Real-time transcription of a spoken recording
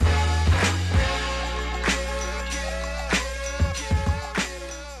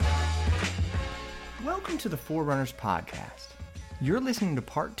to the Forerunners Podcast. You're listening to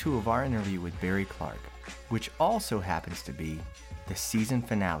part 2 of our interview with Barry Clark, which also happens to be the season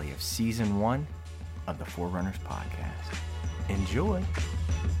finale of Season 1 of the Forerunners Podcast. Enjoy!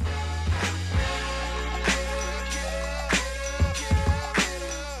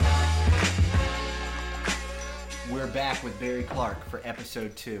 We're back with Barry Clark for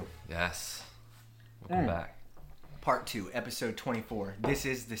episode 2. Yes. Welcome back. Part 2, episode 24. This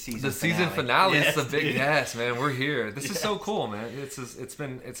is the season finale. The season finale. Yes, It's the big dude. yes, man. We're here. This is so cool, man.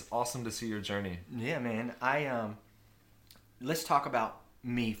 It's awesome to see your journey. Yeah, man. Let's talk about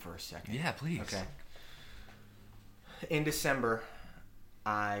me for a second. Yeah, please. Okay. In December,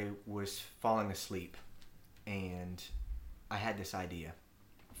 I was falling asleep, and I had this idea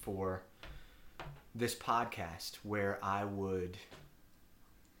for this podcast where I would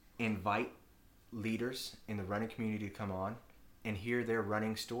invite leaders in the running community to come on and hear their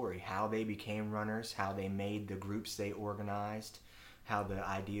running story, how they became runners, how they made the groups they organized, how the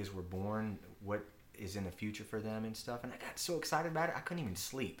ideas were born, what is in the future for them and stuff. And I got so excited about it, I couldn't even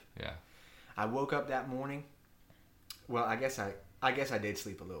sleep. Yeah. I woke up that morning. Well, I guess I did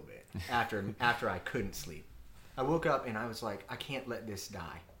sleep a little bit after I couldn't sleep. I woke up and I was like, I can't let this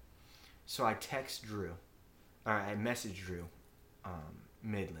die. So I messaged Drew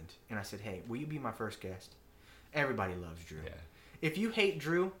Midland, and I said, hey, will you be my first guest? Everybody loves Drew. Yeah. If you hate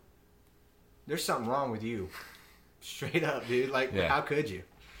Drew, there's something wrong with you. Straight up, dude. Like, Yeah. How could you?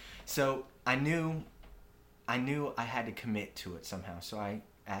 So I knew I had to commit to it somehow. So I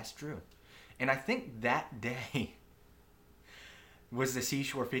asked Drew. And I think that day was the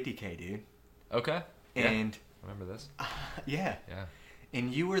Seashore 50K, dude. Okay. And yeah. Remember this? yeah. Yeah.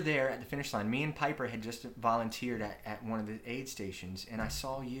 And you were there at the finish line. Me and Piper had just volunteered at one of the aid stations, and I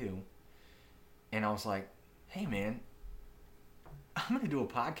saw you, and I was like, hey, man, I'm going to do a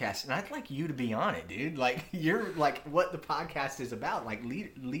podcast, and I'd like you to be on it, dude. Like, you're like what the podcast is about, like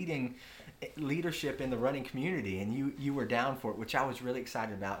leadership in the running community, and you were down for it, which I was really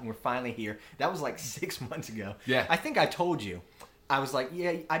excited about, and we're finally here. That was like 6 months ago. Yeah. I think I told you. I was like,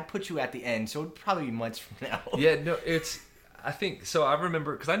 yeah, I'd put you at the end, so it'd probably be months from now. Yeah, no, I think, so I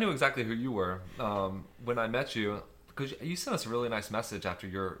remember, because I knew exactly who you were when I met you, because you sent us a really nice message after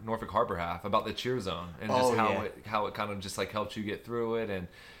your Norfolk Harbor half about the cheer zone, and just how it kind of just like helped you get through it,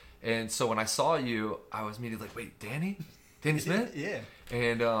 and so when I saw you, I was immediately like, wait, Danny Smith? Yeah.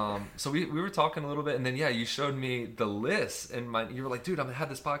 And so we were talking a little bit, and then you showed me the list, and you were like, dude, I'm gonna have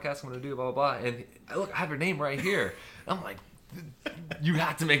this podcast I'm gonna do, blah blah blah, and look, I have your name right here. And I'm like, you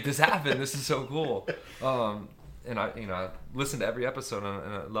have to make this happen. This is so cool. And I listened to every episode,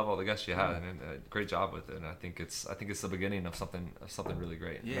 and I love all the guests you had, and great job with it. And I think it's the beginning of something really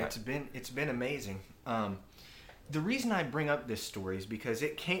great. Yeah, it's been amazing. The reason I bring up this story is because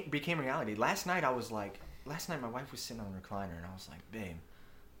it became reality. Last night my wife was sitting on a recliner, and I was like, babe,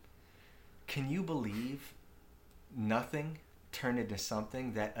 can you believe nothing turned into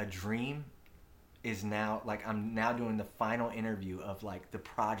something, that a dream is now, like, I'm now doing the final interview of like the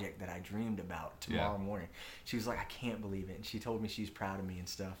project that I dreamed about tomorrow morning. She was like, I can't believe it. And she told me she's proud of me and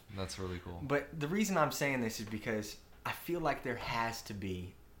stuff. That's really cool. But the reason I'm saying this is because I feel like there has to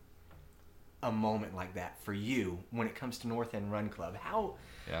be a moment like that for you when it comes to North End Run Club. How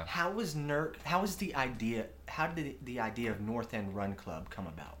did the idea of North End Run Club come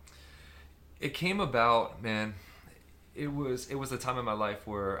about? It came about, man. It was a time in my life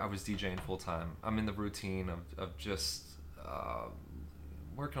where I was DJing full time. I'm in the routine of just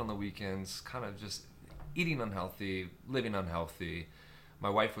working on the weekends, kind of just eating unhealthy, living unhealthy. My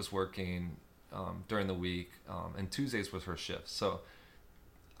wife was working during the week, and Tuesdays was her shift. So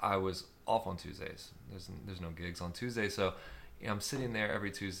I was off on Tuesdays. There's no gigs on Tuesday. So I'm sitting there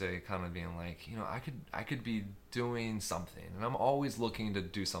every Tuesday kind of being like, I could be doing something. And I'm always looking to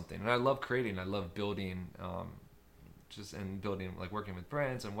do something. And I love creating. I love building, building, like working with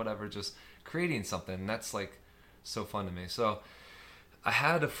brands and whatever, just creating something. And that's like so fun to me. So I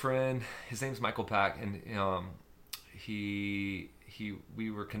had a friend, his name's Michael Pack, and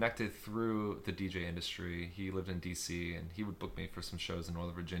we were connected through the DJ industry. He lived in DC, and he would book me for some shows in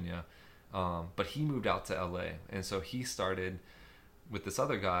Northern Virginia. But he moved out to LA, and so he started with this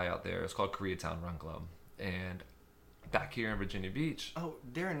other guy out there. It's called Koreatown Run Club. And back here in Virginia Beach. Oh,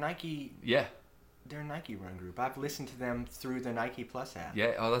 they're a Nike. Yeah. They're a Nike run group. I've listened to them through the Nike Plus app.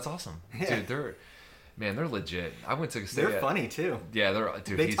 Yeah. Oh, that's awesome. Yeah. Dude, they're legit. I went to stay. They're funny too. Yeah,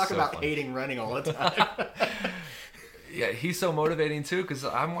 They he's talk so about funny. hating running all the time. Yeah, he's so motivating too, because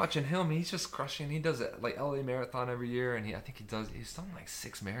I'm watching him. He's just crushing. He does it like LA Marathon every year, and he's done like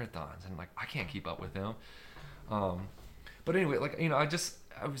 6 marathons, and like I can't keep up with him. But anyway, like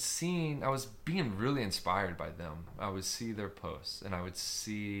I was being really inspired by them. I would see their posts, and I would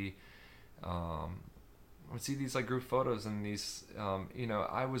see these like group photos and these,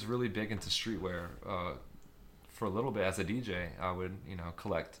 I was really big into streetwear. For a little bit as a DJ, I would,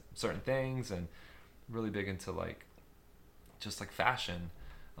 collect certain things, and really big into like, just like fashion.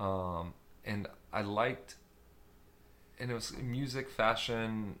 And I liked, and it was music,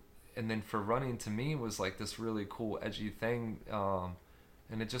 fashion, and then for running, to me, was like this really cool, edgy thing.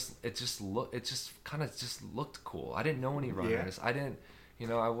 And it just kind of just looked cool. I didn't know any runners. Yeah. I didn't,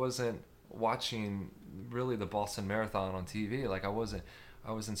 I wasn't watching really the Boston Marathon on TV. Like I was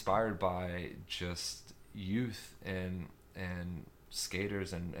inspired by just youth and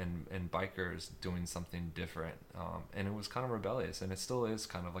skaters and bikers doing something different. And it was kind of rebellious, and it still is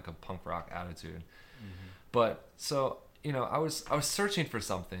kind of like a punk rock attitude. Mm-hmm. But so, I was searching for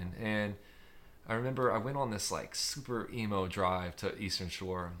something, and I remember I went on this like super emo drive to Eastern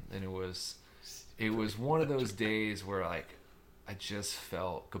Shore, and it was one of those days where like I just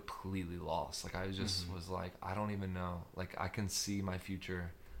felt completely lost. Like I just was like, I don't even know. Like I can see my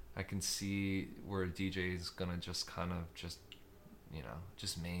future. I can see where a DJ is gonna just kind of just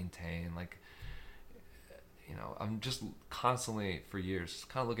maintain. Like, I'm just constantly for years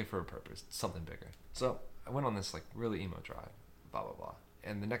kind of looking for a purpose, something bigger. So I went on this like really emo drive, blah blah blah.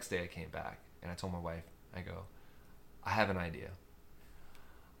 And the next day I came back and I told my wife, I go, I have an idea,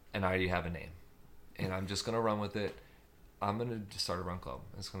 and I already have a name, and I'm just gonna run with it. I'm gonna just start a run club.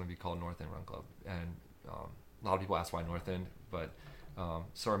 It's gonna be called North End Run Club, and a lot of people ask why North End, but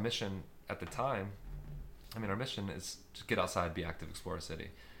so our mission at the time, our mission is to get outside, be active, explore a city,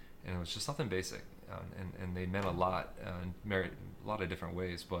 and it was just something basic, and they meant a lot in a lot of different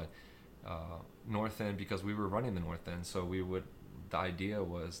ways. But North End, because we were running the North End, so the idea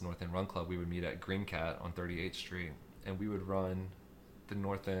was North End Run Club. We would meet at Green Cat on 38th Street, and we would run the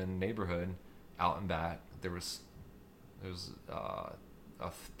North End neighborhood out and back. There was a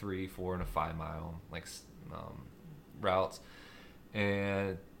 3, 4, and a 5 mile routes,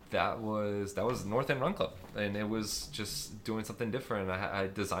 and that was North End Run Club, and it was just doing something different. I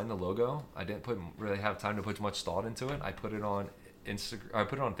designed the logo. I didn't really have time to put much thought into it. I put it on Instagram. I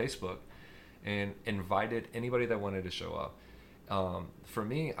put it on Facebook, and invited anybody that wanted to show up. For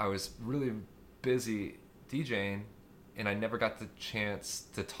me, I was really busy DJing, and I never got the chance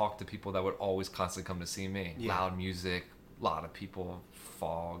to talk to people that would always constantly come to see me. Yeah. Loud music, a lot of people,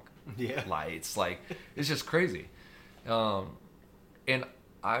 fog, lights, like it's just crazy. And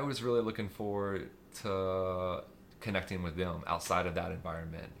I was really looking forward to connecting with them outside of that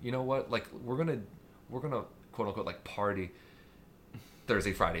environment. You know what? Like we're gonna quote unquote like party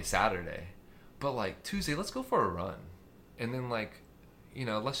Thursday, Friday, Saturday, but like Tuesday, let's go for a run, and then like,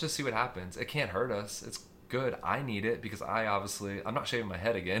 let's just see what happens. It can't hurt us. It's good. I need it because I'm not shaving my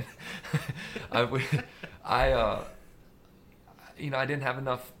head again. I didn't have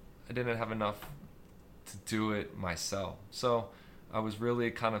enough to do it myself. So I was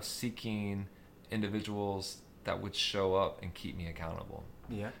really kind of seeking individuals that would show up and keep me accountable.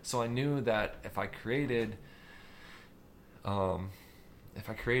 Yeah. So I knew that if I created a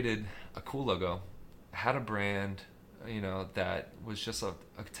cool logo, had a brand, that was just a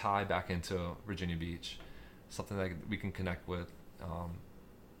tie back into Virginia Beach, something that we can connect with,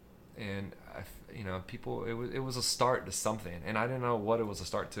 and people, it was a start to something, and I didn't know what it was a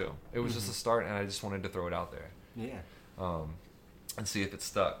start to. It was just a start, and I just wanted to throw it out there. Yeah. And see if it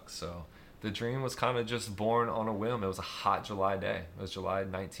stuck. So the dream was kind of just born on a whim. It was a hot July day. It was July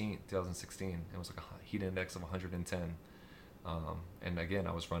 19th, 2016. It was like a heat index of 110. And again,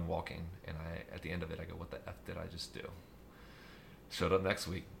 I was walking, and at the end of it, I go, what the F did I just do? Showed up next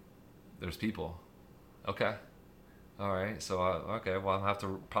week. There's people. Okay. All right. So, okay, well, I'm going to have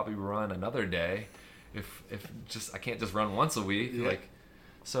to probably run another day if I can't just run once a week. Yeah.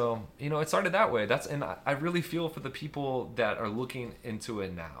 So, it started that way. And I really feel for the people that are looking into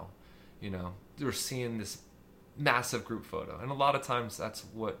it now. They're seeing this massive group photo, and a lot of times that's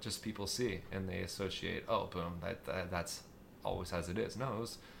what just people see, and they associate, oh, boom, that's always as it is. No,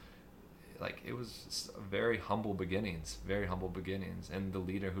 it was very humble beginnings, and the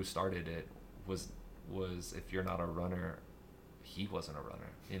leader who started it was if you're not a runner, he wasn't a runner,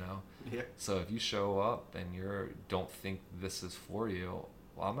 Yeah. So if you show up and don't think this is for you,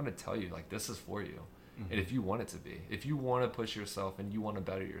 well, I'm going to tell you, like, this is for you. Mm-hmm. And if you want it to be, if you want to push yourself and you want to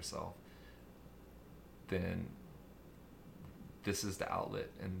better yourself, then this is the outlet,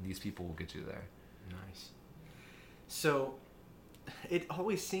 and these people will get you there. Nice. So it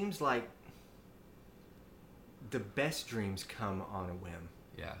always seems like the best dreams come on a whim.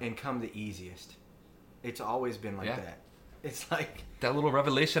 Yeah. And come the easiest. It's always been like that. It's like that little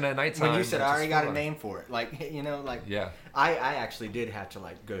revelation at nighttime. when you said, I already got a name for it. Like, you know, like, yeah. I actually did have to,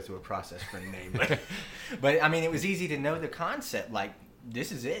 like, go through a process for a name. But I mean, it was easy to know the concept. Like,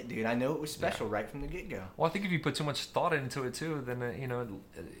 this is it, dude. I know it was special right from the get-go. Well, I think if you put too much thought into it, too, then, you know,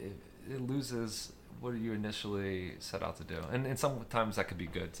 it loses what you initially set out to do. And sometimes that could be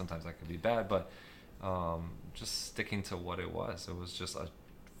good. Sometimes that could be bad. But just sticking to what it was just a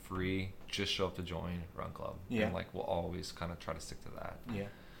free, just show up to join run club. Yeah. And, like, we'll always kind of try to stick to that. Yeah.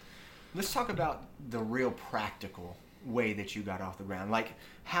 Let's talk about the real practical way that you got off the ground. Like,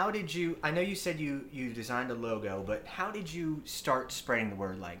 how did you, I know you said you designed a logo, but how did you start spreading the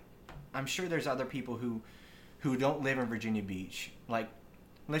word? Like, I'm sure there's other people who don't live in Virginia Beach. Like,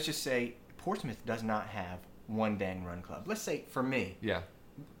 let's just say Portsmouth does not have one dang run club. Let's say, for me. Yeah.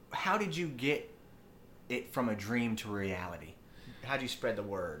 How did you get it from a dream to reality? How do you spread the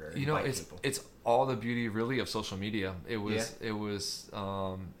word or you know, invite people? it's all the beauty really of social media. It was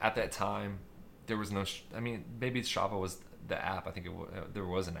at that time there was no maybe Strava was the app. I think there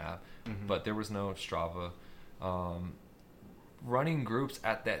was an app, but there was no Strava. Running groups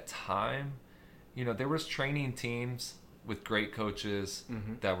at that time, you know, there was training teams with great coaches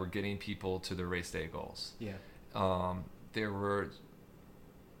that were getting people to their race day goals. Yeah. There were,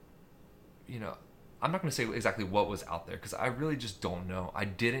 you know, I'm not going to say exactly what was out there because I really just don't know. I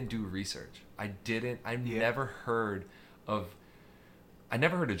didn't do research. I never heard of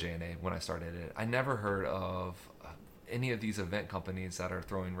JNA when I started it. I never heard of any of these event companies that are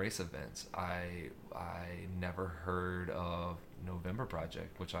throwing race events. I never heard of November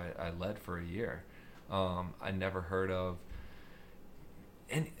Project, which I led for a year. I never heard of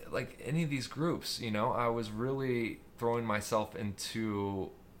any of these groups. You know, I was really throwing myself into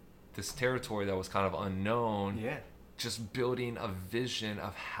this territory that was kind of unknown. Yeah. Just building a vision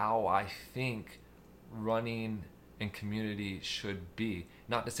of how I think running and community should be.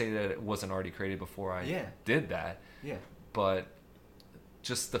 Not to say that it wasn't already created before I did that. Yeah. But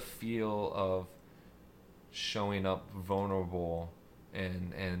just the feel of showing up vulnerable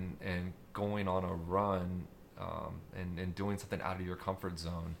and going on a run and doing something out of your comfort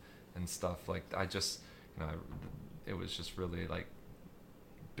zone and stuff. Like, I just, you know, it was just really like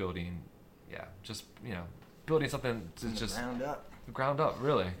building something to just ground up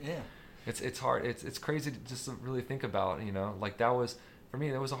really. Yeah. It's hard. It's crazy to just really think about, you know, like that was, for me,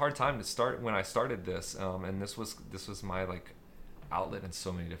 that was a hard time to start when I started this. And this was my like outlet in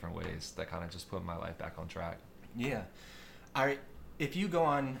so many different ways that kind of just put my life back on track. Yeah. If you go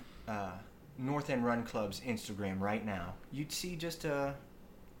on North End Run Club's Instagram right now, you'd see just a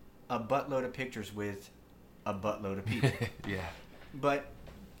buttload of pictures with a buttload of people. Yeah. But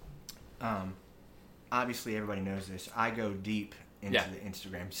obviously everybody knows this. I go deep into the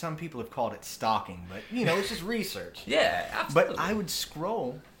Instagram. Some people have called it stalking, but you know, it's just research. Yeah, absolutely. But I would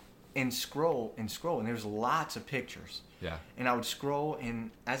scroll and scroll and scroll, and there's lots of pictures. Yeah. And I would scroll,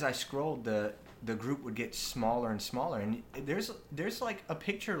 and as I scrolled, the group would get smaller and smaller. And there's like a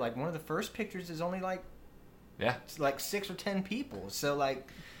picture, like one of the first pictures is only like like 6 or 10 people. So like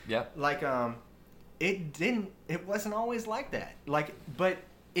it wasn't always like that. Like, but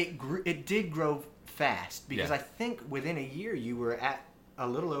it did grow fast because I think within a year you were at a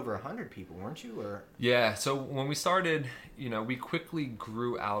little over 100 people, weren't you? Or yeah. So when we started, you know, we quickly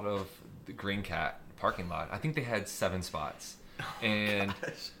grew out of the Green Cat parking lot. I think they had 7 spots, and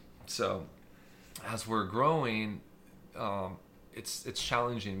so as we're growing, it's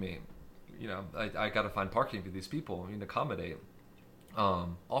challenging me. You know, I got to find parking for these people and accommodate.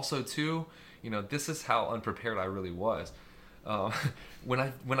 Also, too, you know, this is how unprepared I really was. When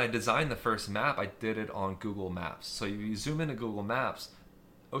I designed the first map, I did it on Google Maps. So you zoom into Google Maps,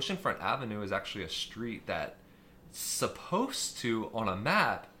 Oceanfront Avenue is actually a street that's supposed to, on a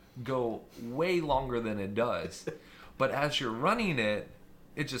map, go way longer than it does. But as you're running it,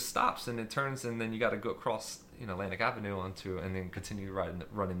 it just stops and it turns, and then you got to go across, you know, Atlantic Avenue and then continue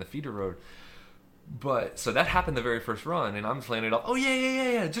running the feeder road. But so that happened the very first run, and I'm playing it off. Oh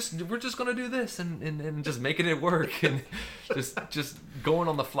yeah. We're just gonna do this and just making it work and just going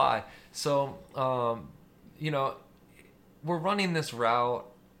on the fly. So you know, we're running this route,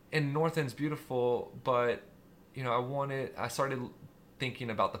 and North End's beautiful, but you know, I started thinking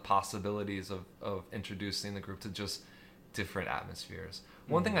about the possibilities of introducing the group to just different atmospheres.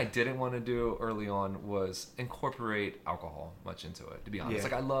 One thing I didn't want to do early on was incorporate alcohol much into it, to be honest.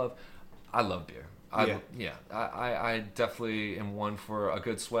 Like I love beer. I definitely am one for a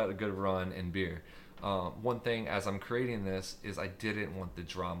good sweat, a good run, and beer. One thing as I'm creating this is I didn't want the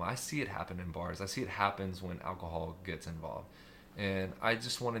drama. I see it happen in bars. I see it happens when alcohol gets involved. And I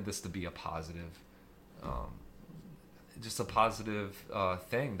just wanted this to be a positive just a positive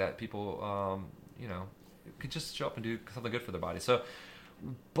thing that people, could just show up and do something good for their body. So,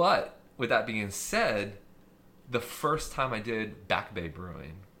 but with that being said, the first time I did Back Bay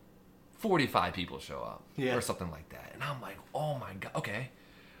Brewing, 45 people show up or something like that. And I'm like, oh my God, okay.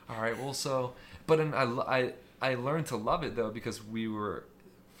 All right, well, so, but then I learned to love it though, because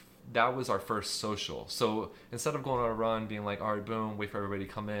that was our first social. So instead of going on a run, being like, all right, boom, wait for everybody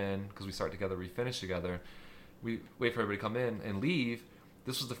to come in, because we start together, we finish together, we wait for everybody to come in and leave.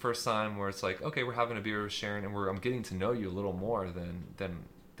 This was the first time where it's like, okay, we're having a beer, sharing, and I'm getting to know you a little more than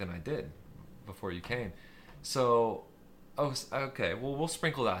I did before you came. So, okay, well, we'll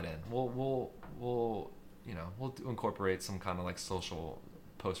sprinkle that in. We'll incorporate some kind of like social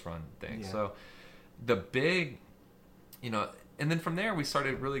post-run thing. Yeah. So the big, and then from there we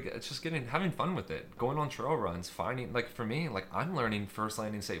started really just having fun with it, going on trail runs, finding, like, for me, like, I'm learning First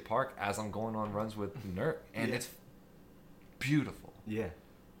Landing State Park as I'm going on runs with Nurk, and it's beautiful. Yeah.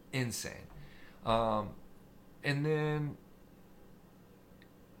 Insane. And then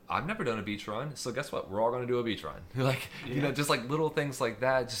I've never done a beach run, so guess what? We're all going to do a beach run. Like, just like little things like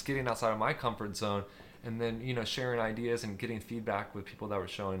that, just getting outside of my comfort zone, and then, sharing ideas and getting feedback with people that were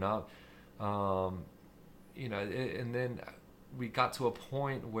showing up. And then we got to a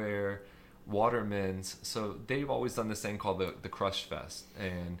point where Waterman's, so they've always done this thing called the Crush Fest,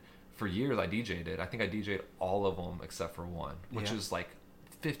 and for years I DJ'd it. I think I DJ'd all of them except for one, which is like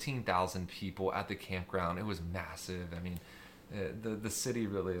 15,000 people at the campground. It was massive. I mean, the city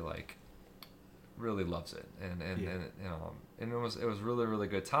really loves it, and it was really, really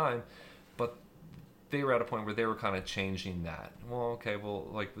good time. But they were at a point where they were kind of changing that. Well, okay, well,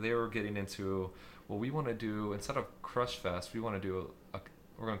 like, they were getting into, well, we want to do, instead of Crush Fest, we want to do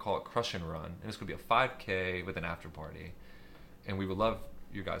we're going to call it Crush and Run, and it's going to be a 5K with an after party, and we would love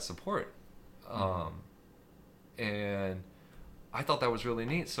your guys' support. And I thought that was really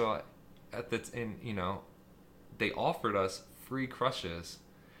neat. So they offered us free crushes.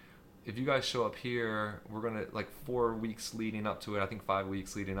 If you guys show up here, we're going to, like, 4 weeks leading up to it, I think 5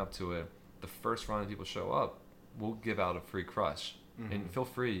 weeks leading up to it, the first run that people show up, we'll give out a free crush. And feel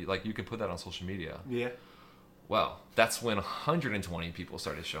free, like, you can put that on social media. Yeah. Well, that's when 120 people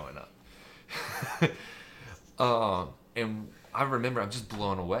started showing up. And I remember I'm just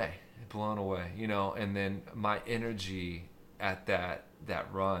blown away, and then my energy at that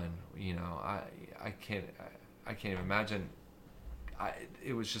run, I can't even imagine.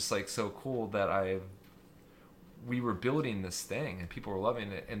 It was just, like, so cool that we were building this thing and people were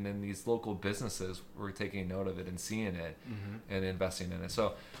loving it, and then these local businesses were taking note of it and seeing it and investing in it.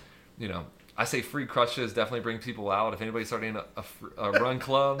 So, I say free crushes definitely bring people out. If anybody's starting a run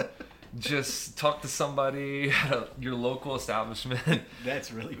club, just talk to somebody at your local establishment.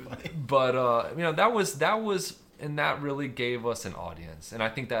 That's really funny. But that was and that really gave us an audience. And I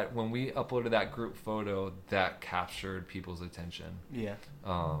think that when we uploaded that group photo, that captured people's attention. Yeah.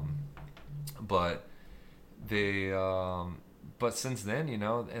 But since then,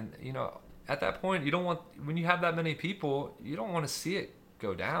 at that point, you don't want, when you have that many people, you don't want to see it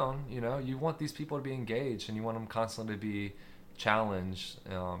go down. You want these people to be engaged, and you want them constantly to be challenged.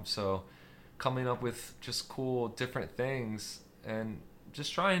 So coming up with just cool, different things and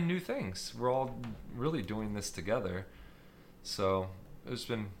just trying new things. We're all really doing this together. So it's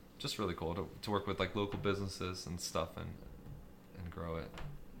been just really cool to work with, like, local businesses and stuff and grow it.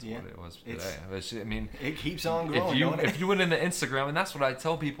 What it was today. I mean, it keeps on growing. If you went into Instagram, and that's what I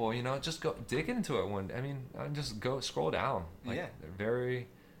tell people, just go dig into it one. I mean, just go scroll down. They're very,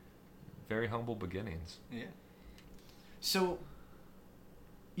 very humble beginnings. Yeah. So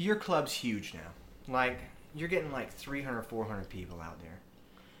your club's huge now. Like, you're getting like 300, 400 people out there,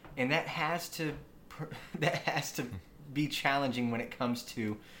 and that has to be challenging when it comes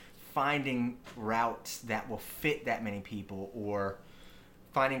to finding routes that will fit that many people, or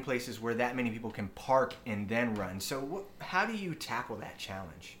finding places where that many people can park and then run. So how do you tackle that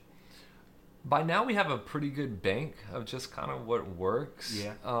challenge? By now we have a pretty good bank of just kind of what works.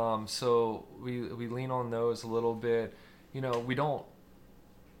 Yeah. So we lean on those a little bit. We don't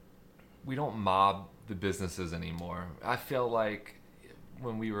mob the businesses anymore. I feel like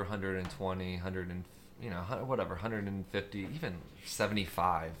when we were 120, 150, even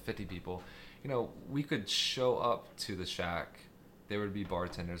 75, 50 people, we could show up to the shack. There would be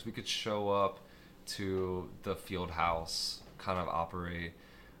bartenders. We could show up to the field house, kind of operate.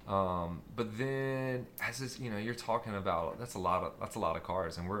 But then, as this, you're talking about, that's a lot of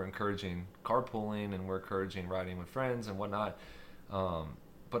cars, and we're encouraging carpooling, and we're encouraging riding with friends and whatnot.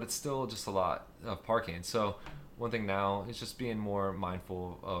 But it's still just a lot of parking. So one thing now is just being more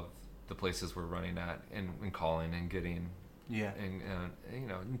mindful of the places we're running at and calling and getting Yeah. and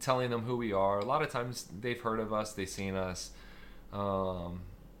and telling them who we are. A lot of times they've heard of us, they've seen us,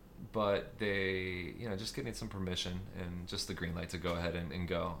 but they just getting some permission and just the green light to go ahead and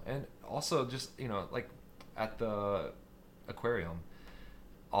go. And also just like at the aquarium,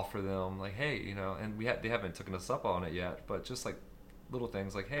 offer them like, hey, and they haven't taken us up on it yet, but just like little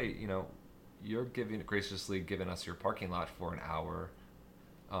things like, hey, you're graciously giving us your parking lot for an hour.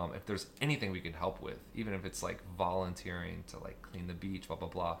 If there's anything we can help with, even if it's like volunteering to like clean the beach, blah blah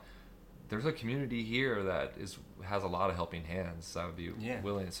blah, there's a community here that has a lot of helping hands. I would be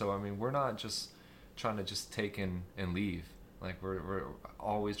willing. So I mean, we're not just trying to just take and leave. Like we're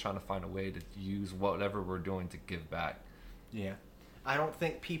always trying to find a way to use whatever we're doing to give back. Yeah, I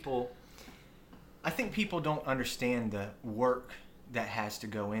think people don't understand the work that has to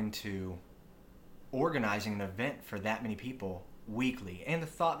go into organizing an event for that many people weekly, and the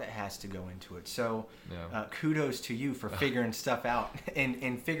thought that has to go into it. So kudos to you for figuring stuff out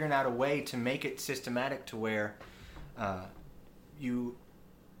and figuring out a way to make it systematic to where you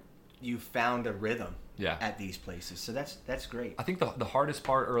found a rhythm at these places. So that's great. I think the hardest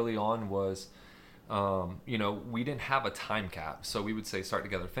part early on was we didn't have a time cap, so we would say start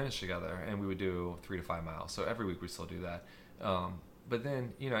together, finish together, and we would do 3 to 5 miles. So every week we still do that. But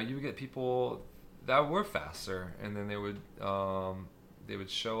then you would get people that were faster, and then they would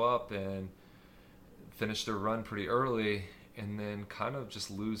show up and finish their run pretty early, and then kind of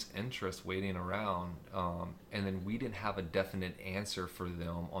just lose interest waiting around. And then we didn't have a definite answer for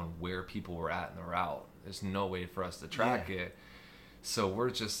them on where people were at in the route. There's no way for us to track it. So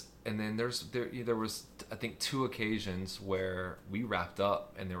we're just, and then there was I think 2 occasions where we wrapped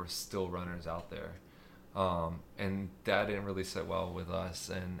up and there were still runners out there. And that didn't really sit well with us,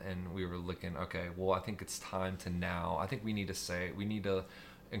 and we were looking, okay, well, I think it's time to I think we need to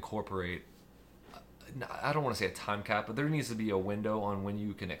incorporate, I don't want to say a time cap, but there needs to be a window on when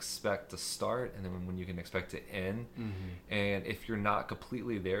you can expect to start and then when you can expect to end. Mm-hmm. And if you're not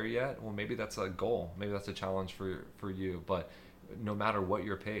completely there yet, well, maybe that's a goal, maybe that's a challenge for you, but no matter what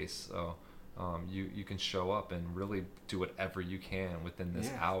your pace, you can show up and really do whatever you can within this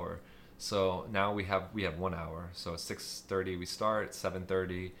hour. So now we have 1 hour. So 6:30 we start,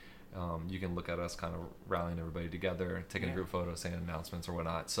 7:30. You can look at us kind of rallying everybody together, taking a group photo, saying announcements or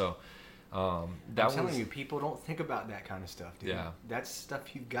whatnot. So I'm telling you, people don't think about that kind of stuff, dude. Yeah. That's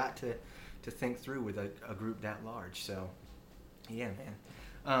stuff you've got to think through with a group that large. So, yeah,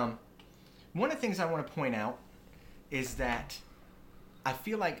 man. One of the things I want to point out is that I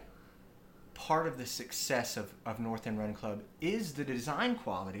feel like part of the success of North End Run Club is the design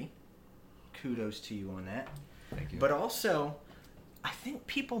quality. Kudos to you on that. Thank you. But also, I think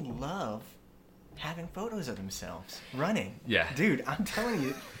people love having photos of themselves running. Yeah. Dude, I'm telling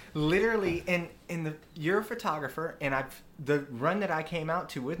you, literally, you're a photographer, and the run that I came out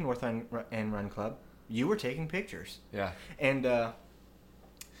to with North End Run Club, you were taking pictures. Yeah. And I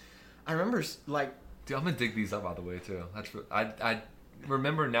remember, like... Dude, I'm going to dig these up, by the way, too. I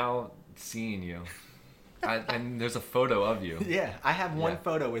remember now seeing you. And there's a photo of you. Yeah, I have one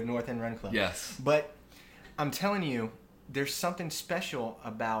photo with North End Run Club. Yes. But I'm telling you, there's something special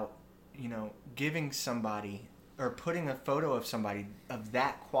about, giving somebody or putting a photo of somebody of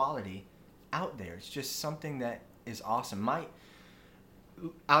that quality out there. It's just something that is awesome.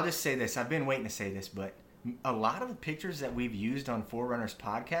 I'll just say this. I've been waiting to say this, but a lot of the pictures that we've used on Forerunners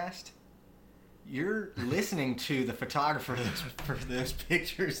podcast, you're listening to the photographer for those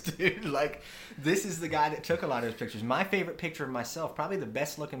pictures, dude. Like, this is the guy that took a lot of those pictures. My favorite picture of myself, probably the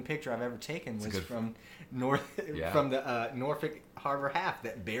best looking picture I've ever taken, was from from the Norfolk Harbor half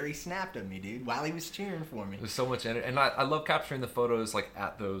that Barry snapped of me, dude, while he was cheering for me. There's so much energy, and I love capturing the photos like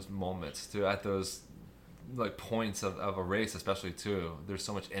at those moments too, at those like points of a race, especially too. There's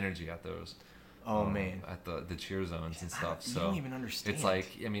so much energy at those. Oh man, at the cheer zones and stuff. You don't even understand. It's like,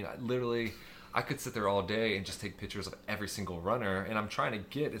 I mean, literally, I could sit there all day and just take pictures of every single runner, and I'm trying to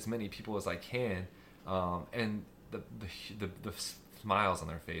get as many people as I can, and the smiles on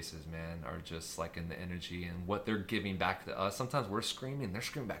their faces, man, are just like in the energy and what they're giving back to us. Sometimes we're screaming, they're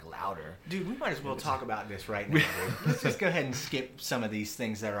screaming back louder. Dude, we might as well talk about this right now, dude. Let's just go ahead and skip some of these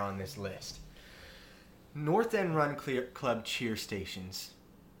things that are on this list. North End Run Club cheer stations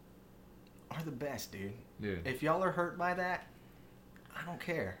are the best, dude. If y'all are hurt by that, I don't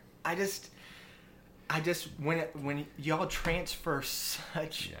care. I just when y'all transfer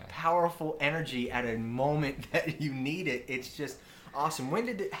such powerful energy at a moment that you need it, it's just awesome.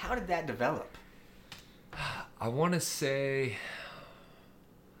 How did that develop? I want to say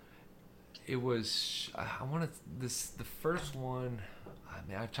it was. The first one.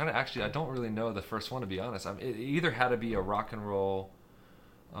 mean, I'm trying to actually. I don't really know the first one, to be honest. It either had to be a rock and roll,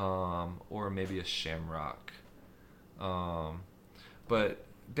 or maybe a shamrock. But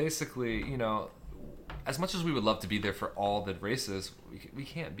basically, as much as we would love to be there for all the races, we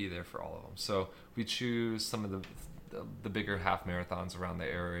can't be there for all of them. So we choose some of the bigger half marathons around the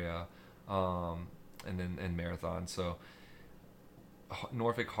area, and then marathons. So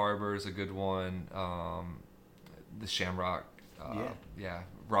Norfolk Harbor is a good one. The Shamrock,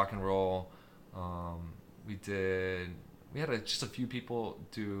 rock and roll. We had just a few people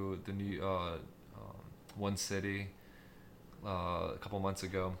do the new One City a couple months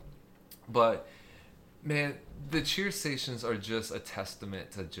ago, but man, the cheer stations are just a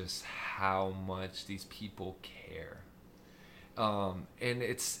testament to just how much these people care, and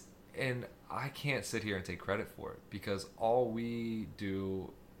I can't sit here and take credit for it, because all we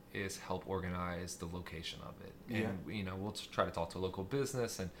do is help organize the location of it. And we'll try to talk to a local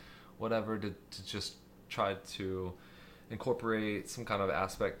business and whatever to just try to incorporate some kind of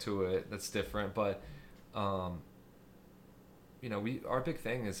aspect to it that's different. But our big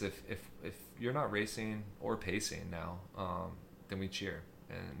thing is if you're not racing or pacing now, then we cheer.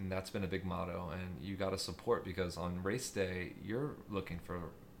 And that's been a big motto, and you got to support, because on race day you're looking for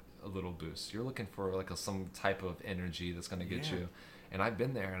a little boost. You're looking for like some type of energy that's going to get you. And I've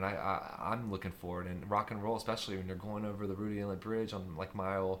been there, and I'm looking for it. And rock and roll, especially when you're going over the Rudy Inlet Bridge on like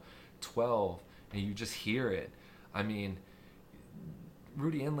mile 12, and you just hear it. I mean,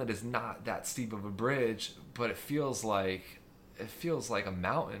 Rudy Inlet is not that steep of a bridge, but it feels like a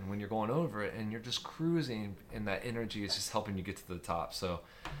mountain when you're going over it, and you're just cruising, and that energy is just helping you get to the top. So,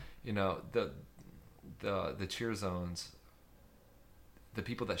 the cheer zones, the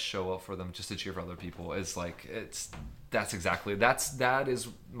people that show up for them just to cheer for other people is like, that is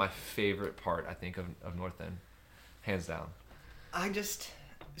my favorite part, I think, of North End, hands down.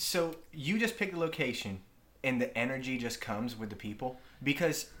 So you just pick a location and the energy just comes with the people,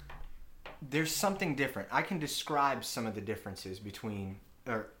 because there's something different. I can describe some of the differences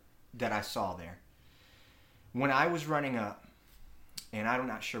that I saw there. When I was running up, and I'm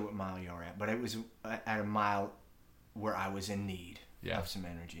not sure what mile you're at, but it was at a mile where I was in need of some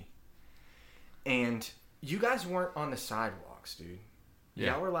energy. And you guys weren't on the sidewalks, dude.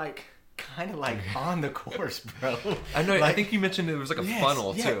 Yeah. Y'all were kind of on the course, bro. I know. I think you mentioned it was like a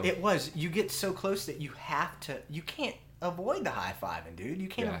funnel too. Yeah, it was. You get so close that you can't avoid the high fiving, dude. You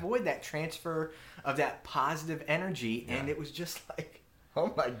can't avoid that transfer of that positive energy, and it was just like,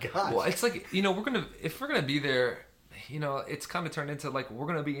 oh my gosh. Well, it's like, if we're gonna be there, it's kind of turned into like, we're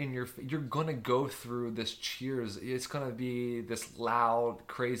gonna be you're gonna go through this cheers. It's gonna be this loud,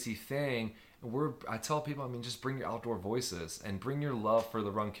 crazy thing. I tell people, just bring your outdoor voices and bring your love for the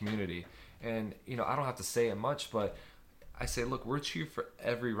run community. And I don't have to say it much, but I say, look, we're cheering for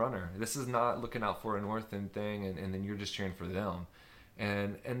every runner. This is not looking out for a North End thing, and then you're just cheering for them.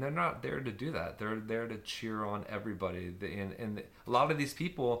 And they're not there to do that. They're there to cheer on everybody. And a lot of these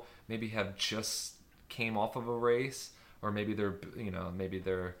people maybe have just came off of a race, or maybe they're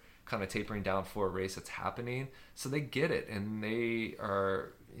kind of tapering down for a race that's happening. So they get it, and they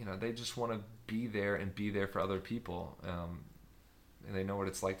are, they just want to be there for other people. And they know what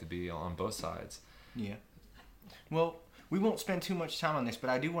it's like to be on both sides. Yeah. Well, we won't spend too much time on this, but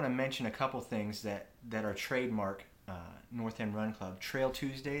I do want to mention a couple things that are trademark North End Run Club. Trail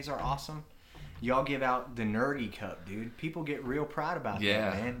Tuesdays are awesome. Y'all give out the Nerdy Cup, dude. People get real proud about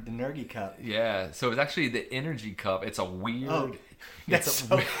that, man. The Nerdy Cup. Yeah. So it's actually the Energy Cup. It's a weird... Oh, that's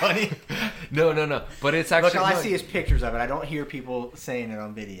so funny. No. But it's actually... Look, all I see is pictures of it. I don't hear people saying it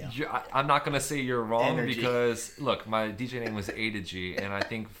on video. I'm not going to say you're wrong, Energy. because, look, my DJ name was A to G, and I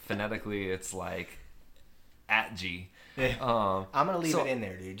think phonetically it's like at G. Yeah. I'm going to leave it in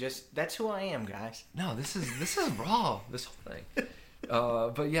there, dude. That's who I am, guys. No, this is raw, this whole thing.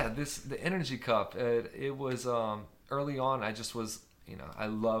 But yeah, the Energy Cup, it was early on. I just was, I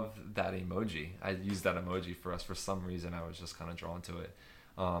love that emoji. I used that emoji for us for some reason. I was just kind of drawn to it.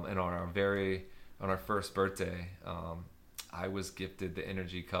 And on our first birthday, I was gifted the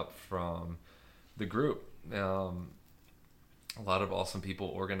Energy Cup from the group. A lot of awesome people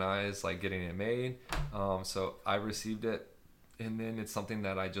organized, like getting it made. So I received it, and then it's something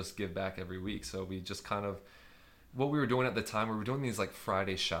that I just give back every week. So we just kind of, what we were doing at the time, we were doing these like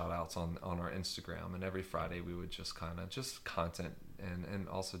Friday shout outs on our Instagram, and every Friday we would just kind of just content and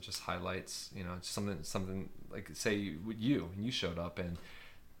also just highlights, something like, say you showed up, and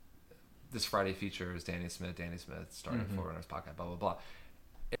this Friday features Danny Smith starting Forerunners podcast, blah blah blah.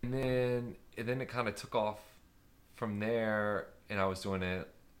 And then it kind of took off from there, and I was doing it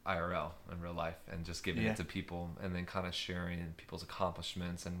IRL in real life and just giving Yeah. it to people, and then kind of sharing people's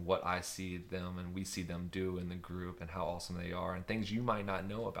accomplishments and what I see them and we see them do in the group and how awesome they are and things you might not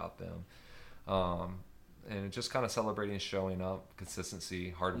know about them. And just kind of celebrating showing up,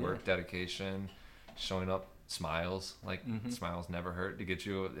 consistency, hard work, dedication, showing up, smiles. Like smiles never hurt to get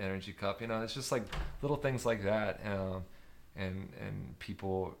you an energy cup. You know, it's just like little things like that. And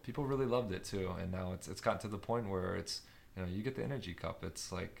people really loved it too. And now it's gotten to the point where it's, you know, you get the energy cup.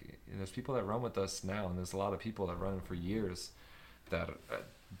 It's like, you know, there's people that run with us now, and there's a lot of people that run for years that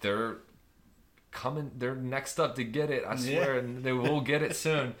they're coming, they're next up to get it. I swear, and they will get it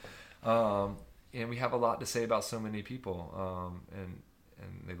soon. And we have a lot to say about so many people, and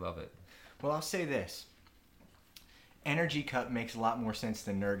they love it. Well, I'll say this. Energy cup makes a lot more sense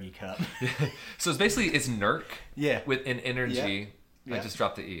than Nergy cup. So it's NERC Yeah. with an energy. Yeah. I just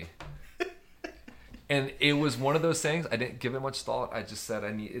dropped the E. And it was one of those things, I didn't give it much thought. I just said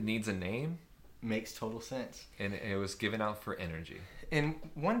it needs a name. Makes total sense. And it was given out for energy. And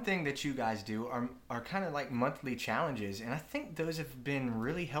one thing that you guys do are kind of like monthly challenges, and I think those have been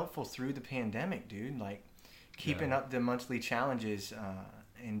really helpful through the pandemic, dude. Like keeping up the monthly challenges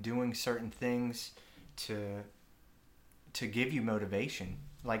and doing certain things to give you motivation.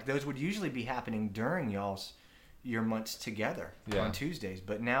 Like those would usually be happening during your months together on Tuesdays,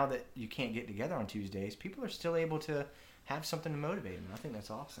 but now that you can't get together on Tuesdays, people are still able to have something to motivate them. I think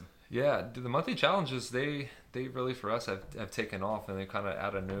that's awesome. Yeah, the monthly challenges, they really for us have taken off, and they kind of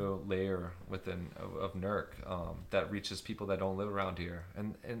add a new layer within of NERC that reaches people that don't live around here,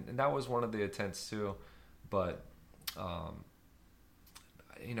 and that was one of the intents too. But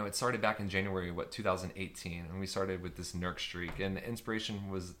you know, it started back in January 2018, and we started with this NERC streak, and the inspiration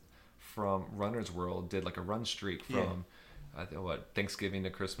was from Runner's World. Did like a run streak from Thanksgiving to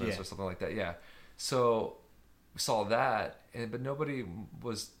Christmas or something like that. Yeah, so we saw that, but nobody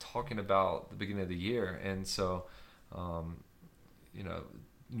was talking about the beginning of the year. And so, you know,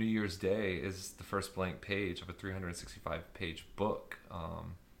 New Year's Day is the first blank page of a 365-page book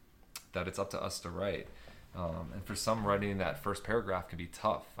that it's up to us to write. And for some, writing that first paragraph can be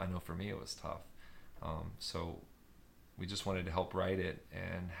tough. I know for me it was tough. So we just wanted to help write it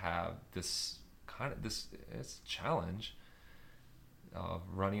and have this it's a challenge of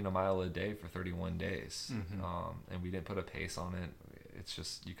running a mile a day for 31 days. And we didn't put a pace on it. It's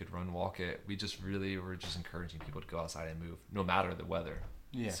just, you could run, walk it. We just really were just encouraging people to go outside and move no matter the weather.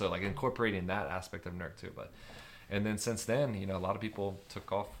 So like incorporating that aspect of NERC too. And then since then, you know, a lot of people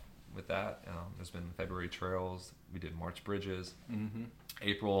took off with that. There's been February trails. We did March bridges.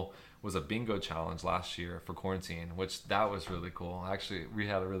 April was a bingo challenge last year for quarantine, which that was really cool. Actually, we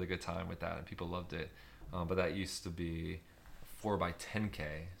had a really good time with that and people loved it. But that used to be 4 by 10K,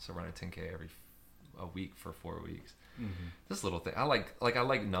 so run a 10K every a week for 4 weeks. This little thing, I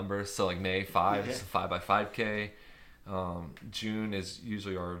like numbers, so like May 5 is 5 by 5K. June is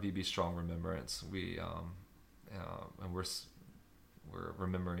usually our VB Strong Remembrance. We and we're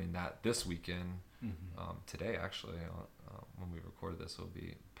remembering that this weekend. Today actually, when we recorded this, will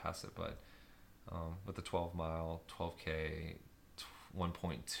be past it, but with the 12 mile, 12K,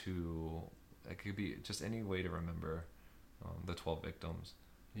 1.2, it could be just any way to remember the 12 victims.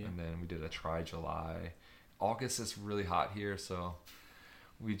 And then we did a Try July. August is really hot here, so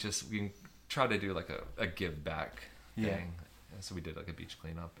we try to do like a give back thing. And so we did like a beach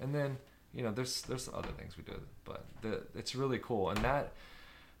cleanup, and then, you know, there's other things we did, but it's really cool. And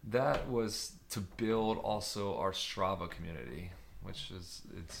that was to build also our Strava community, which is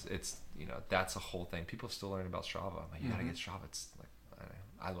it's you know, that's a whole thing. People still learn about Strava. Like, you gotta get Strava. It's like,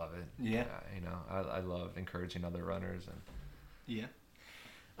 I love it. You know, I love encouraging other runners. And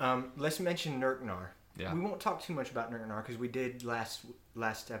let's mention NERC-NAR. Yeah. We won't talk too much about NERC-NAR because we did last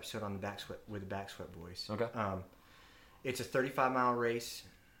episode on the with the Backsweat Boys. Okay. It's a 35-mile race,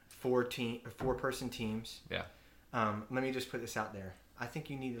 4-person teams. Yeah. Let me just put this out there. I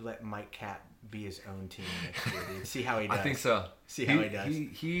think you need to let Mike Catt be his own team next year, dude. See how he does. I think so. See how he does.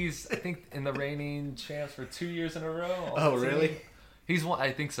 He's I think in the reigning champs for 2 years in a row. Oh, really? He's one.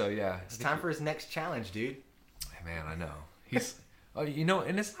 I think so. Yeah. It's time for his next challenge, dude. Man, I know. He's, you know,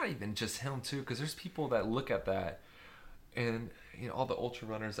 and it's not even just him too, because there's people that look at that, and you know, all the ultra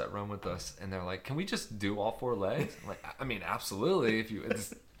runners that run with us, and they're like, "Can we just do all 4 legs?" I'm like, I mean, absolutely. If you,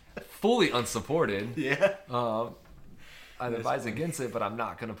 it's fully unsupported. Yeah. I'd advise against it, but I'm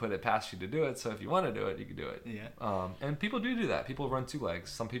not going to put it past you to do it. So if you want to do it, you can do it. Yeah. And people do that. People run 2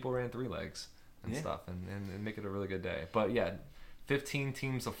 legs. Some people ran 3 legs and stuff, and make it a really good day. But yeah, 15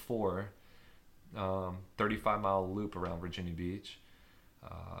 teams of 4, 35-mile loop around Virginia Beach,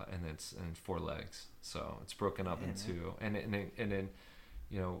 and it's 4 legs. So it's broken up into, and then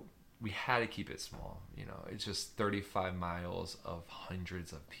we had to keep it small. It's just 35 miles of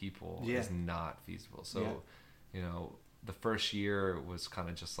hundreds of people is not feasible. So, the first year was kind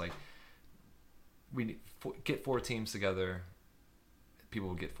of just like, we get 4 teams together. People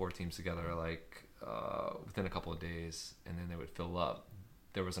would get 4 teams together like within a couple of days, and then they would fill up.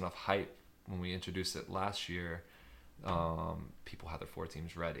 There was enough hype when we introduced it last year. People had their 4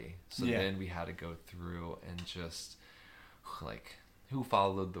 teams ready. So then we had to go through and just like, who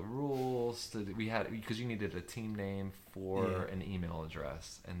followed the rules? Because you needed a team name for an email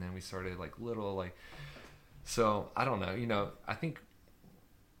address, and then we started like little like. So I don't know. I think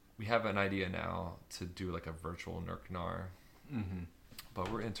we have an idea now to do like a virtual NERC-NAR,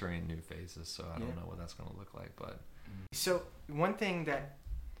 but we're entering new phases, so I don't know what that's going to look like. But so one thing that,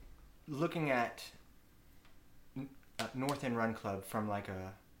 looking at North End Run Club from like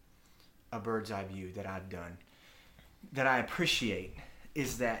a bird's eye view that I've done, that I appreciate,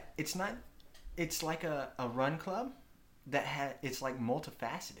 is that it's like a run club that it's like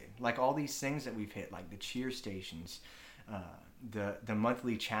multifaceted, like all these things that we've hit, like the cheer stations, the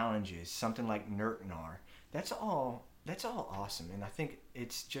monthly challenges, something like NERC-NAR. That's all awesome, and I think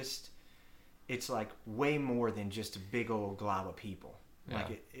it's like way more than just a big old glob of people.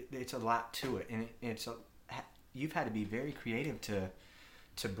 Like it's a lot to it, and you've had to be very creative to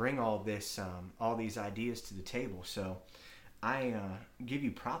bring all this all these ideas to the table. So I give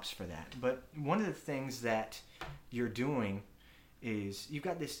you props for that. But one of the things that you're doing is you've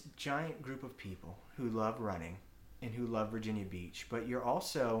got this giant group of people who love running and who love Virginia Beach, but you're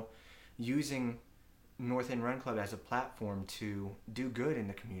also using North End Run Club as a platform to do good in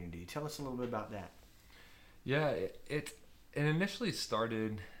the community. Tell us a little bit about that. Yeah, it initially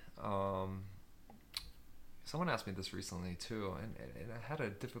started. Someone asked me this recently too, and I had a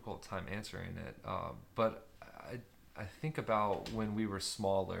difficult time answering it. But I think about when we were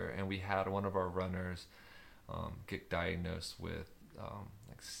smaller and we had one of our runners get diagnosed with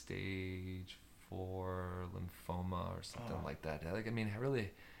like stage 4 lymphoma or something like that. Like, I mean, it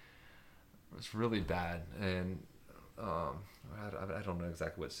was really bad, and I don't know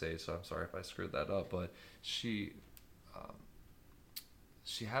exactly what stage, so I'm sorry if I screwed that up. But she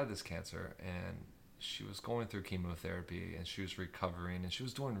had this cancer, and she was going through chemotherapy, and she was recovering, and she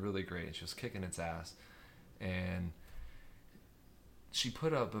was doing really great, and she was kicking its ass. And she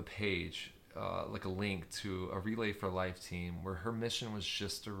put up a page, like a link to a Relay for Life team, where her mission was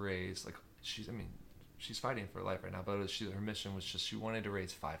just to raise, like, she's fighting for life right now, but her mission was just, she wanted to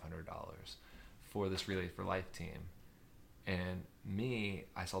raise $500 for this Relay for Life team. And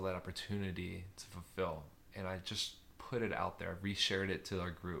I saw that opportunity to fulfill, and I just put it out there, reshared it to our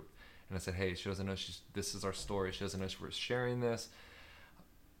group, and I said, hey, she doesn't know this is our story. She doesn't know we're sharing this.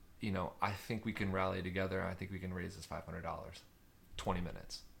 I think we can rally together. I think we can raise this $500. 20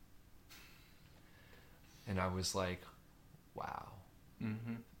 minutes. And I was like, wow.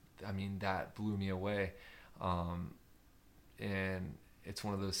 I mean, that blew me away. And it's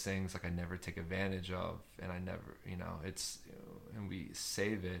one of those things like I never take advantage of, and I never, and we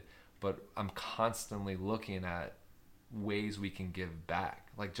save it, but I'm constantly looking at ways we can give back,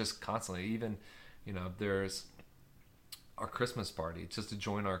 like just constantly. Even there's our Christmas party. Just to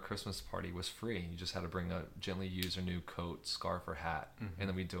join our Christmas party was free. You just had to bring a gently used or new coat, scarf, or hat, and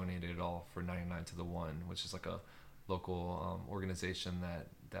then we donated it all for 99 to the One, which is like a local organization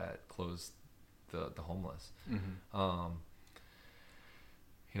that closed the homeless.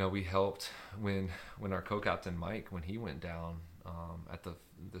 We helped when our co-captain Mike, when he went down at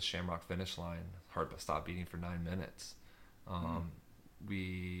the Shamrock finish line, heart stopped beating for 9 minutes.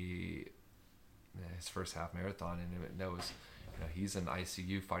 His first half marathon, and that was, he's in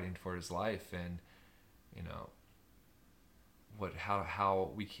ICU fighting for his life, and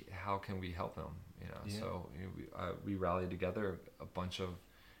how can we help him? So we rallied together a bunch of,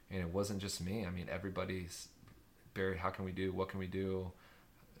 and it wasn't just me. I mean, everybody's, Barry, what can we do?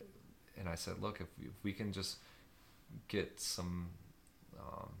 And I said, look, if we can just get some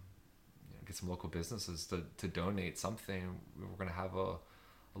local businesses to donate something, we're going to have a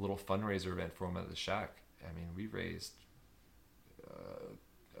little fundraiser event for him at the Shack. I mean, we raised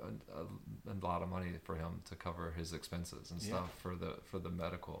a lot of money for him to cover his expenses and stuff for the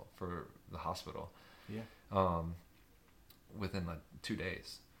hospital. Within like 2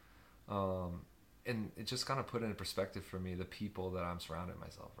 days. And it just kind of put into perspective for me the people that I'm surrounding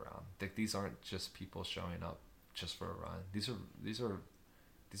myself around. Like, these aren't just people showing up just for a run. These are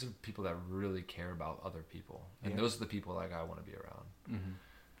people that really care about other people, and those are the people like I want to be around.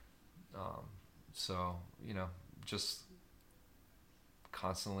 So just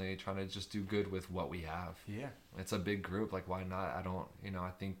constantly trying to just do good with what we have. Yeah. It's a big group. Like, why not? I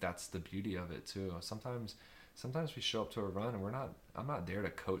think that's the beauty of it too. Sometimes we show up to a run and I'm not there to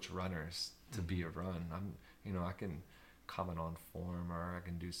coach runners to be a run. I can comment on form or I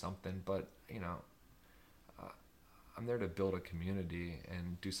can do something, but I'm there to build a community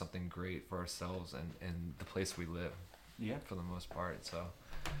and do something great for ourselves and the place we live. Yeah. For the most part. So,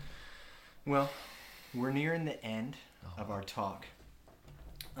 well, we're nearing the end of our talk.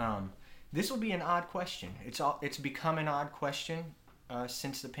 This will be an odd question. It's become an odd question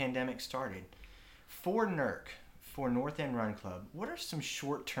since the pandemic started. For NERC, for North End Run Club, what are some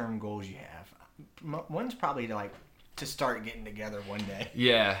short-term goals you have? One's probably to start getting together one day.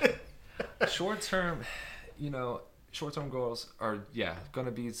 Yeah. Short-term goals are, going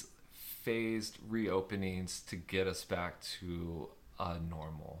to be phased reopenings to get us back to a new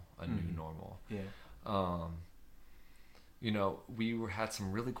normal. Yeah. We had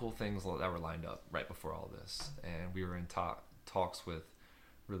some really cool things that were lined up right before all this, and we were in talks with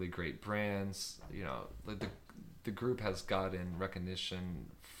really great brands. The group has gotten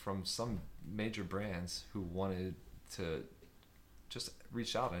recognition from some major brands who wanted to just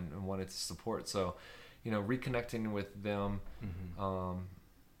reach out and wanted to support. So, reconnecting with them,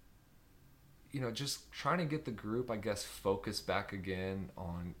 just trying to get the group, I guess, focused back again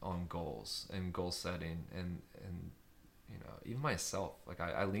on goals and goal setting and even myself,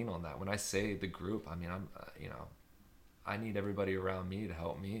 I lean on that when I say the group. I mean, I need everybody around me to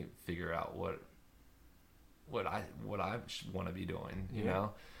help me figure out what I want to be doing, you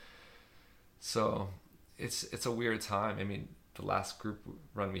know? So it's a weird time. I mean, the last group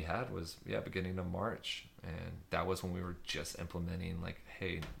run we had was beginning of March, and that was when we were just implementing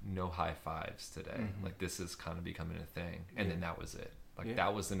hey, no high fives today. This is kind of becoming a thing, and then that was it.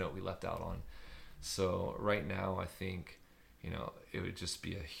 That was the note we left out on. So right now I think it would just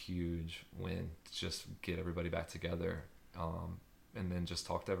be a huge win to just get everybody back together, and then just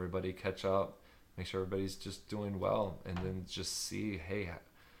talk to everybody, catch up, make sure everybody's just doing well, and then just see, hey,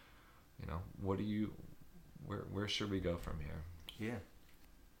 where should we go from here? Yeah.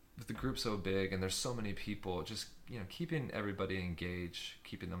 With the group so big and there's so many people, just keeping everybody engaged,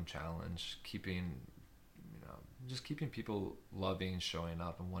 keeping them challenged, keeping people loving, showing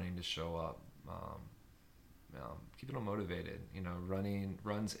up and wanting to show up, keeping them motivated. Running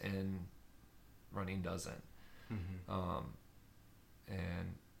runs in, running doesn't.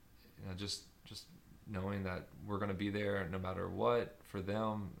 And just knowing that we're going to be there no matter what for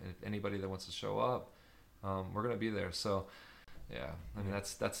them, and if anybody that wants to show up, we're going to be there. So I mean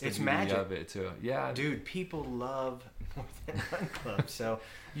that's the beauty magic of it too. Yeah, dude, people love North End Run Club. So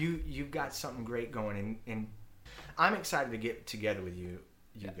you've got something great going, and I'm excited to get together with you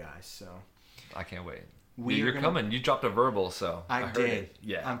guys. So I can't wait. You're coming. You dropped a verbal, so I heard did. It.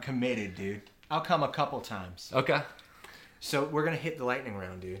 Yeah, I'm committed, dude. I'll come a couple times. Okay. So we're gonna hit the lightning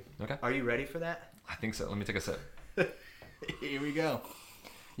round, dude. Okay. Are you ready for that? I think so. Let me take a sip. Here we go.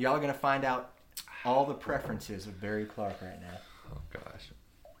 Y'all are gonna find out all the preferences of Barry Clark right now. Oh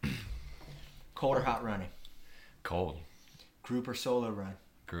gosh. Cold or hot running? Cold. Group or solo run?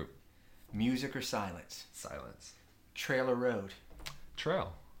 Group. Music or silence? Silence. Trail or road?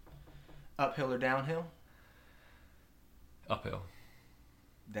 Trail. Uphill or downhill? Uphill.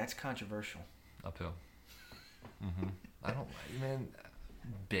 That's controversial. Uphill. I don't like, man,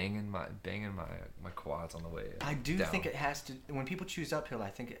 banging my quads on the way I do down. think it has to. When people choose uphill, I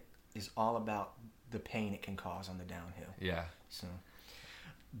think it is all about the pain it can cause on the downhill. Yeah. So,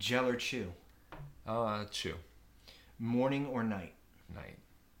 gel or chew? Chew. Morning or night? Night.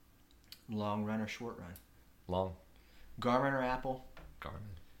 Long run or short run? Long. Garmin or Apple?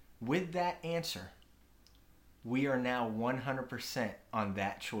 Garmin. With that answer, we are now 100% on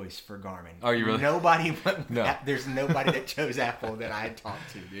that choice for Garmin. Are you really? Nobody. No. There's nobody that chose Apple that I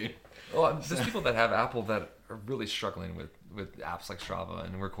talked to, dude. Well, there's people that have Apple that are really struggling with apps like Strava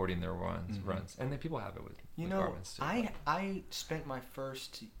and recording their runs, and then people have it with Garmin's too. I spent my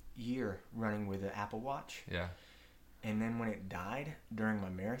first year running with an Apple Watch. Yeah. And then when it died during my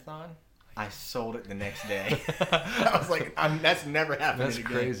marathon, I sold it the next day. I was like, that's never happened That's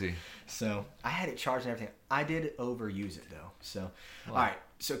again. crazy. So I had it charged and everything. I did overuse it though. So, all right.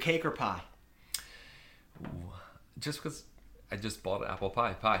 So cake or pie? Ooh. Just because I just bought an apple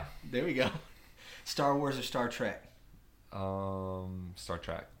pie. Pie. There we go. Star Wars or Star Trek? Star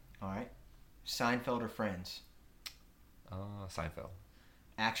Trek. All right. Seinfeld or Friends? Seinfeld.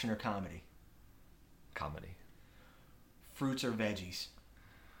 Action or comedy? Comedy. Fruits or veggies?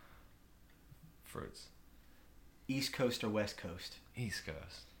 Fruits. East Coast or West Coast? East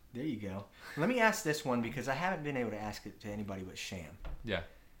Coast. There you go. Let me ask this one because I haven't been able to ask it to anybody but Sham. Yeah.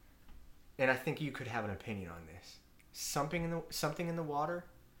 And I think you could have an opinion on this. Something in the water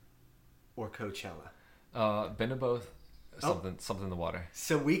or Coachella? Been to both. Something in the water.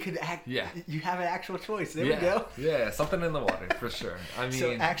 So we could act. Yeah. You have an actual choice. There we go. Yeah, something in the water for sure. I mean,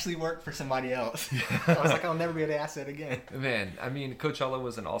 so actually work for somebody else. I was like, I'll never be able to ask that again. Man, I mean, Coachella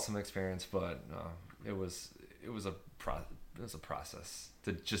was an awesome experience, but it was a process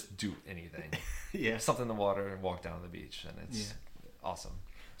to just do anything. Yeah. Something in the water, walk down to the beach, and it's awesome.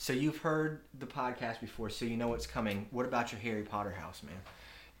 So you've heard the podcast before, so you know what's coming. What about your Harry Potter house, man?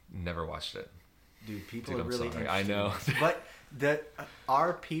 Never watched it. Dude, people are really sorry. I know. But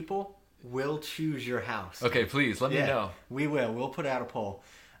our people will choose your house. Okay, please, let me know. We will. We'll put out a poll.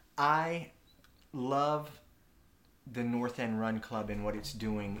 I love the North End Run Club and what it's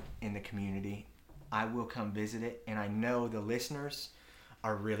doing in the community. I will come visit it, and I know the listeners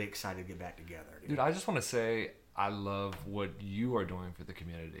are really excited to get back together. Dude, I just want to say I love what you are doing for the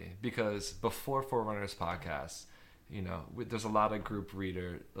community, because before Forerunners podcast, you know, there's a lot of group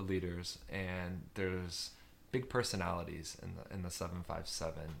leaders, and there's big personalities in the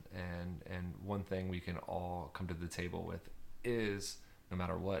 757, and one thing we can all come to the table with is, no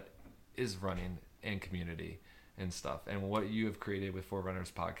matter what, is running in community and stuff. And what you have created with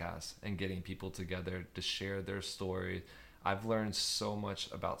Forerunners podcast and getting people together to share their story. I've learned so much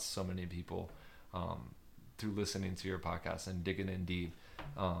about so many people through listening to your podcast and digging in deep.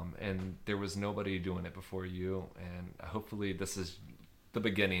 And there was nobody doing it before you, and hopefully this is the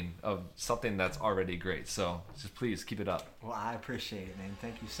beginning of something that's already great. So just please keep it up. Well, I appreciate it, man.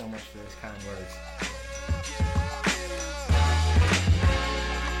 Thank you so much for those kind words.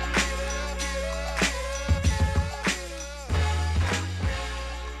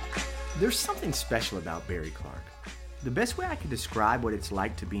 There's something special about Barry Clark. The best way I could describe what it's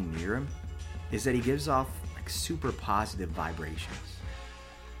like to be near him is that he gives off like super positive vibrations.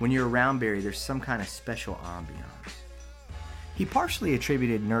 When you're around Barry, there's some kind of special ambiance. He partially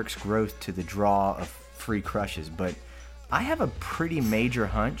attributed Nurk's growth to the draw of free crushes, but I have a pretty major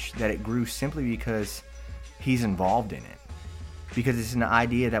hunch that it grew simply because he's involved in it. Because it's an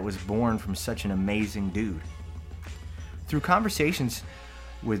idea that was born from such an amazing dude. Through conversations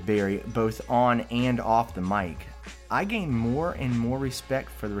with Barry, both on and off the mic, I gain more and more respect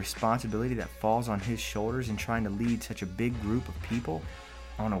for the responsibility that falls on his shoulders in trying to lead such a big group of people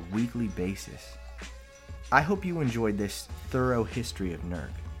on a weekly basis. I hope you enjoyed this thorough history of Nurk.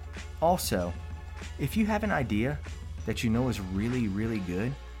 Also, if you have an idea that you know is really, really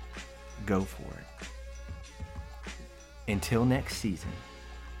good, go for it. Until next season,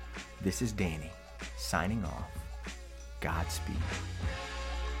 this is Danny, signing off. Godspeed.